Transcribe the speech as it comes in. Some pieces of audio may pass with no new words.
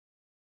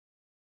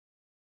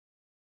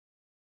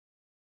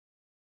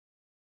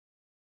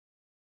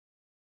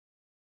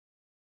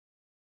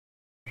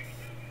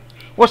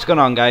What's going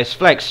on, guys?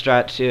 Flex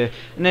Strats here,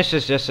 and this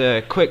is just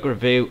a quick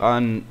review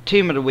on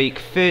Team of the Week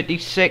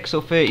 36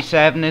 or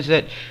 37, is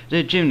it?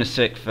 The June the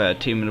 6th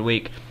Team of the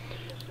Week.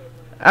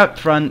 Out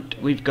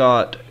front, we've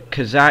got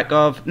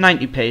Kazakov,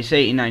 90 pace,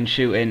 89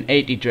 shooting,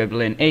 80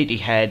 dribbling, 80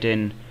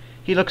 heading.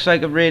 He looks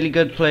like a really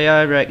good player.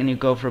 I reckon he'll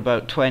go for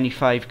about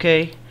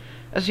 25k.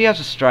 As he has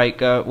a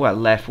striker, well,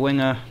 left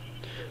winger.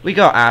 We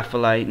got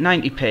Afellay,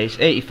 90 pace,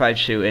 85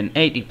 shooting,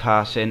 80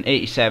 passing,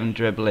 87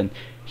 dribbling.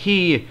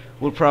 He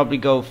will probably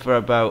go for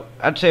about,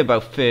 I'd say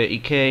about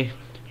 30k,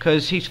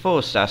 because he's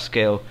 4-star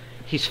skill,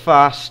 he's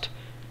fast,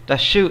 the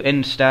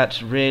shooting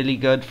stats really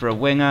good for a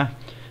winger,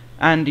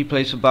 and he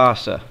plays for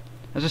Barca.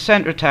 As a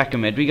centre attacker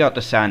mid, we got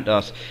the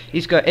Santos.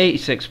 He's got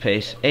 86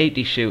 pace,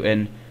 80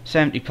 shooting,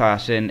 70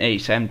 passing,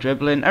 87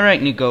 dribbling. I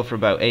reckon he'd go for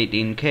about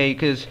 18k,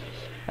 because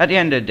at the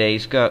end of the day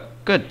he's got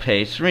good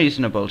pace,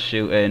 reasonable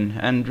shooting,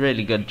 and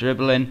really good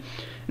dribbling.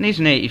 And he's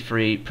an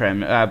 83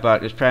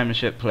 Barclays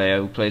Premiership player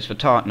who plays for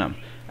Tottenham.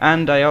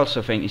 And I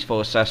also think he's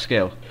 4-star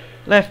skill.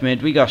 Left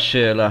mid, we got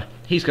Schürrle.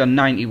 He's got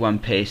 91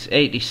 pace,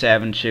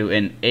 87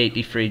 shooting,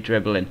 83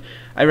 dribbling.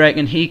 I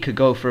reckon he could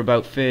go for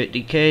about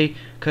 30k,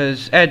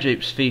 because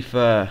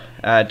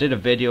StratzPlaysFifa did a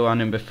video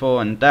on him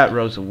before, and that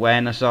rose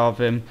awareness of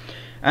him.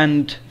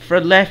 And for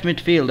a left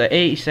midfielder,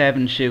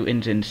 87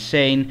 shooting's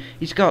insane.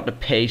 He's got the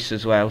pace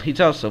as well.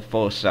 He's also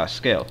 4-star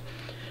skill.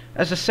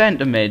 As a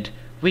centre mid,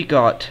 we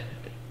got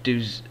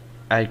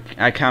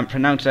I can't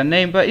pronounce that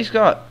name, but he's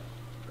got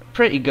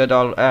pretty good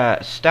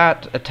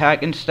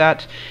attacking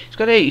stats. He's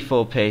got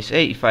 84 pace,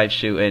 85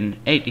 shooting,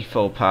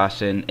 84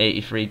 passing,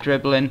 83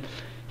 dribbling.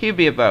 He'll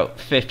be about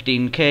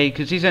 15k,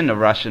 because he's in the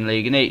Russian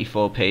league, and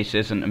 84 pace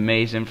isn't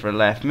amazing for a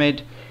left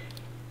mid.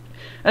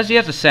 As he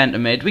has a centre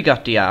mid, we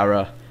got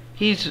Diarra.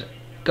 He's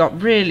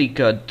got really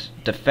good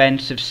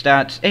defensive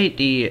stats,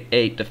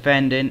 88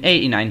 defending,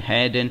 89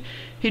 heading.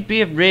 He'd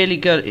be a really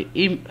good,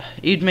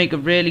 he'd make a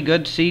really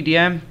good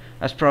CDM.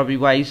 That's probably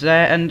why he's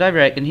there, and I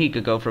reckon he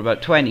could go for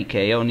about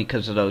 20k only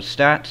because of those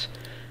stats.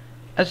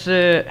 As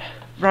a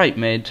right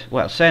mid,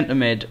 well, centre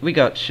mid, we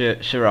got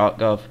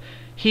Shirakov.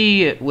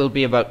 He will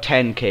be about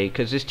 10k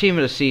because his team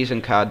of the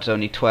season card's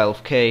only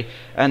 12k,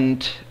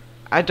 and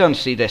I don't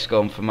see this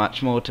going for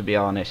much more, to be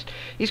honest.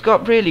 He's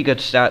got really good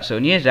stats,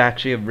 and he is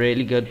actually a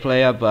really good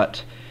player,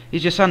 but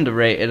he's just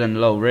underrated and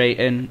low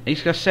rating.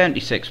 He's got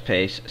 76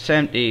 pace,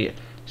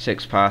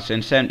 76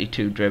 passing,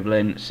 72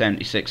 dribbling,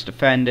 76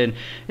 defending.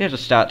 The other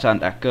stats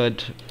aren't that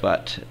good,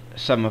 but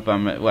some of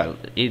them, well,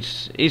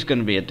 he's going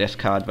to be a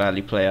discard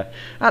value player.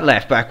 At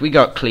left back, we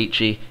got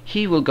Clichy.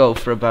 He will go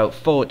for about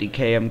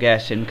 40k, I'm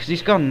guessing, because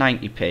he's got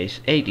 90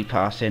 pace, 80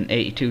 passing,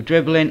 82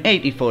 dribbling,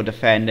 84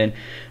 defending,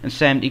 and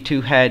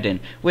 72 heading,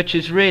 which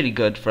is really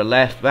good for a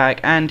left back.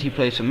 And he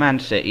plays for Man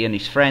City, and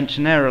he's French,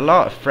 and there are a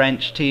lot of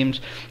French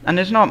teams, and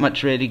there's not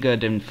much really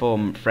good in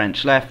form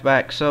French left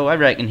back, so I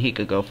reckon he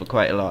could go for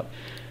quite a lot.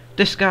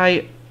 This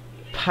guy,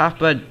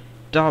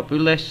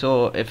 Papadopoulos,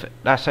 or if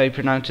that's how you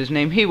pronounce his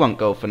name, he won't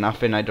go for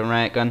nothing, I don't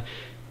reckon.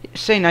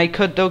 Saying I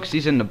could though, because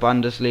he's in the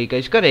Bundesliga.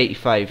 He's got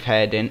 85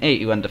 heading,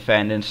 81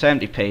 defending,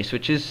 70 pace,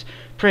 which is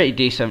pretty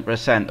decent for a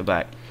centre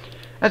back.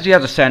 As the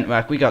other centre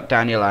back, we got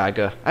Daniel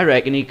Agger. I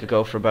reckon he could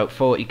go for about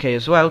 40k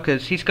as well,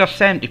 because he's got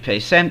 70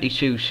 pace,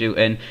 72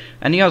 shooting,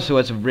 and he also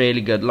has a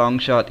really good long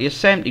shot. He has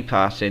 70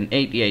 passing,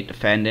 88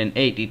 defending,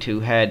 82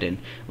 heading,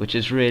 which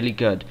is really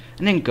good.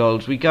 And in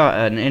goals, we got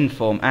an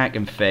inform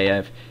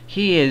Afellay.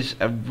 He is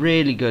a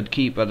really good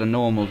keeper, the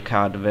normal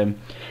card of him.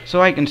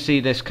 So I can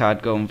see this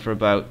card going for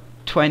about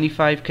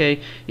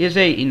 25k. He has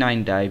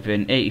 89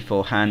 diving,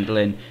 84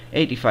 handling,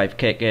 85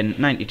 kicking,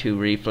 92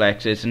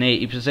 reflexes, and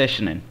 80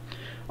 positioning.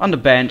 On the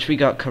bench, we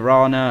got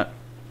Corona.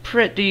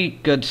 Pretty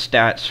good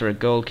stats for a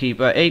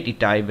goalkeeper. 80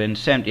 diving,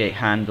 78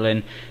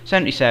 handling,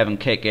 77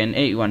 kicking,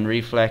 81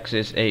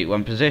 reflexes,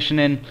 81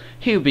 positioning.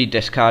 He'll be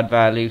discard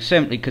value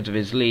simply because of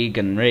his league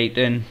and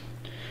rating.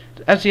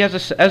 As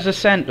a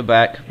centre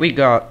back, we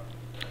got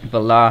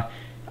Villa.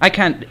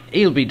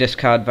 He'll be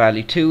discard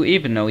value too,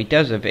 even though he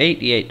does have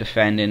 88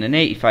 defending and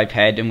 85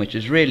 heading, which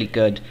is really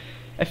good.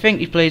 I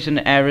think he plays in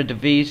the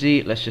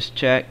Eredivisie. Let's just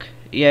check.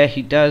 Yeah,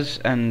 he does,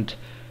 and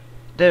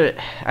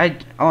I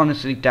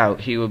honestly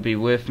doubt he will be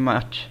worth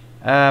much.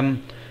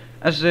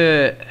 As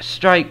a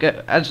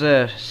striker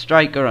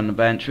on the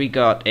bench, we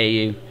got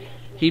AU.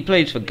 He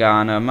plays for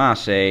Ghana,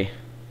 Marseille.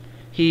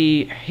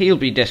 He'll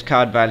be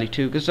discard value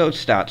too, because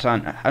those stats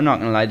I'm not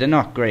gonna lie, they're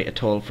not great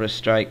at all for a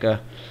striker.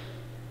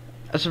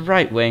 As a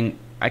right wing,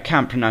 I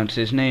can't pronounce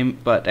his name,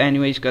 but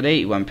anyway, he's got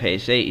 81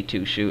 pace,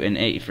 82 shooting,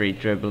 83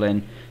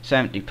 dribbling,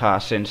 70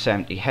 passing,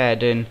 70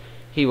 heading.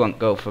 He won't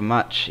go for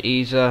much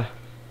either.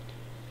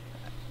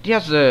 He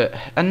has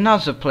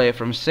another player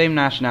from the same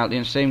nationality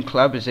and same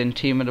club as in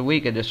Team of the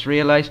Week. I just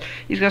realised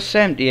he's got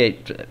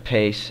 78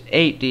 pace,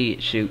 80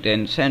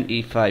 shooting,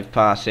 75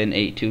 passing,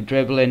 82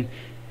 dribbling.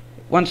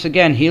 Once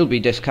again, he'll be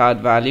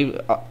discard value.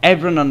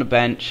 Everyone on the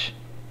bench,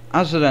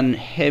 other than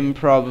him,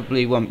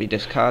 probably won't be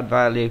discard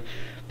value.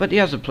 But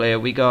the other player,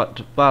 we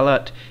got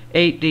Ballot,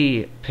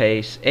 80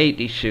 pace,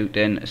 80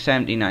 shooting,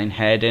 79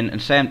 heading, and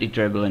 70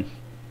 dribbling.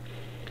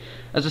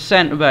 As a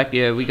centre back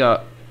here, we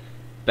got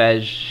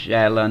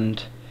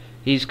Bejeland.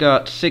 He's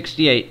got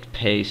 68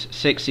 pace,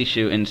 60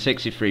 shooting,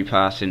 63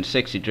 passing,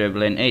 60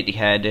 dribbling, 80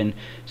 heading,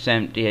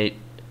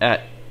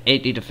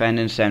 80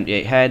 defending,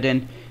 78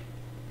 heading.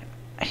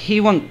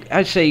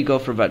 I'd say he go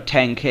for about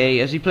 10k,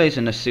 as he plays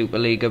in the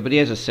Superliga, but he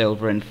has a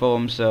silver in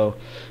form, so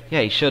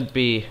yeah, he should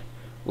be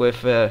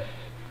worth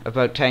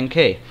about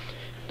 10k.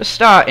 The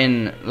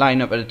starting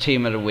lineup of the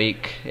team of the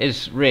week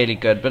is really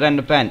good, but then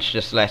the bench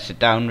just lets it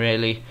down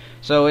really.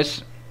 So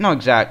it's not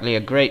exactly a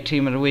great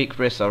team of the week,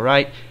 but it's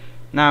alright.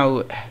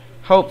 Now,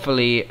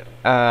 hopefully,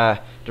 the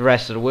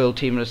rest of the world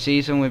team of the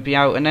season will be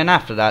out, and then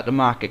after that the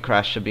market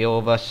crash should be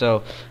over,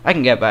 so I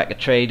can get back to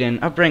trading.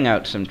 I'll bring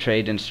out some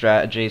trading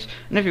strategies,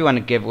 and if you want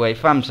a giveaway,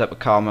 thumbs up a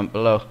comment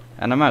below,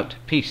 and I'm out.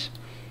 Peace.